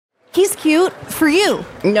He's cute for you.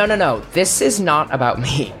 No. This is not about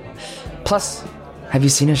me. Plus, have you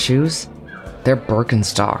seen his shoes? They're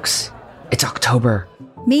Birkenstocks. It's October.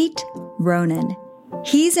 Meet Ronan.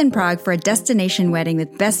 He's in Prague for a destination wedding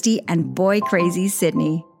with bestie and boy-crazy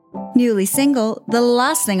Sydney. Newly single, the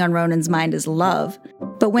last thing on Ronan's mind is love.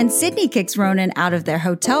 But when Sydney kicks Ronan out of their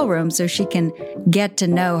hotel room so she can get to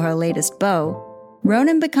know her latest beau,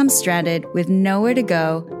 Ronan becomes stranded with nowhere to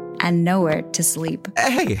go and nowhere to sleep.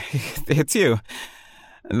 Hey, it's you.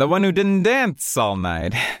 The one who didn't dance all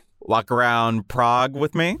night. Walk around Prague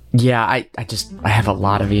with me? Yeah, I have a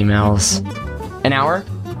lot of emails. An hour?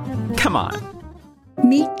 Come on.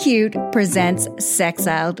 Meet Cute presents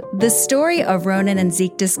Sexiled, the story of Ronan and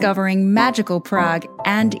Zeke discovering magical Prague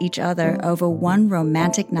and each other over one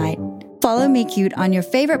romantic night. Follow Meet Cute on your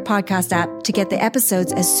favorite podcast app to get the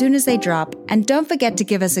episodes as soon as they drop, and don't forget to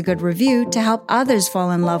give us a good review to help others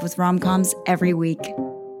fall in love with rom-coms every week.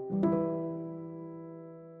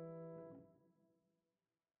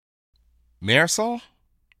 Marisol?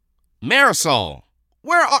 Marisol!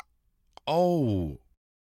 Where are... Oh.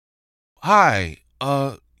 Hi.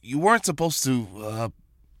 You weren't supposed to,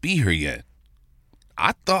 be here yet.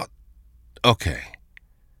 I thought... Okay.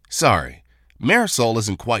 Sorry. Marisol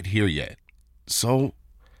isn't quite here yet. So,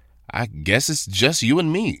 I guess it's just you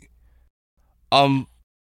and me.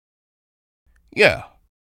 Yeah.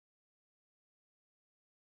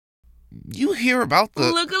 You hear about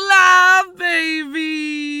the... Look alive,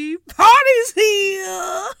 baby! Party's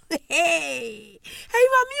here! Hey! Hey,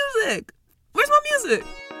 my music! Where's my music?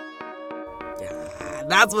 Yeah,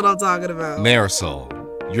 that's what I'm talking about. Marisol,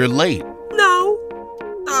 you're late. No.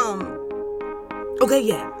 Okay,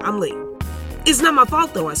 yeah, I'm late. It's not my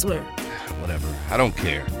fault, though, I swear. Whatever, I don't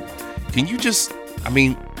care. Can you just...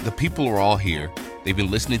 the people are all here. They've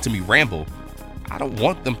been listening to me ramble. I don't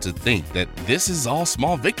want them to think that this is all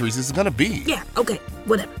small victories is gonna be. Yeah, okay,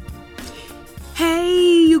 whatever. Hey,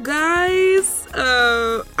 you guys.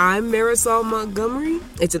 I'm Marisol Montgomery.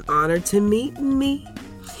 It's an honor to meet me.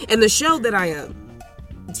 And the show that I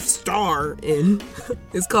star in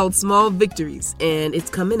is called Small Victories, and it's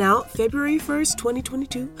coming out February 1st,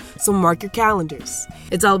 2022, so mark your calendars.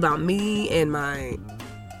 It's all about me and my...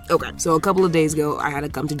 Okay, so a couple of days ago, I had a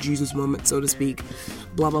come to Jesus moment, so to speak.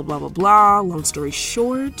 Blah, blah, blah, blah, blah. Long story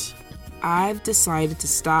short, I've decided to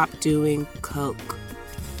stop doing coke.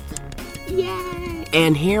 Yay!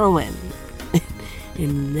 And heroin.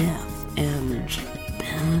 And meth. And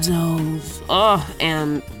benzos.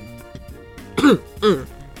 And...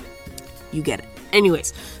 You get it.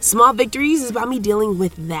 Anyways, Small Victories is about me dealing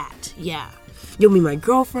with that. Yeah. You'll meet my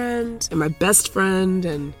girlfriend and my best friend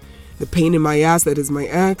and the pain in my ass that is my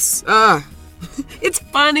ex. It's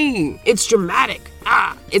funny. It's dramatic.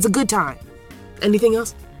 It's a good time. Anything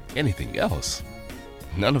else? Anything else?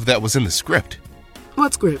 None of that was in the script.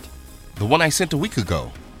 What script? The one I sent a week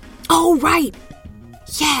ago. Oh, right.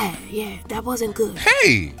 Yeah, that wasn't good.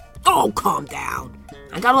 Hey! Oh, calm down.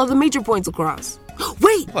 I got all the major points across.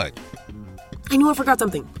 Wait! What? I knew I forgot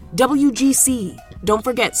something. WGC. Don't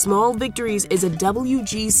forget, Small Victories is a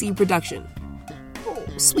WGC production. Oh,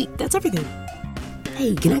 sweet. That's everything.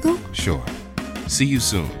 Hey, can I go? Sure. See you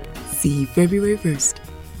soon. See you February 1st.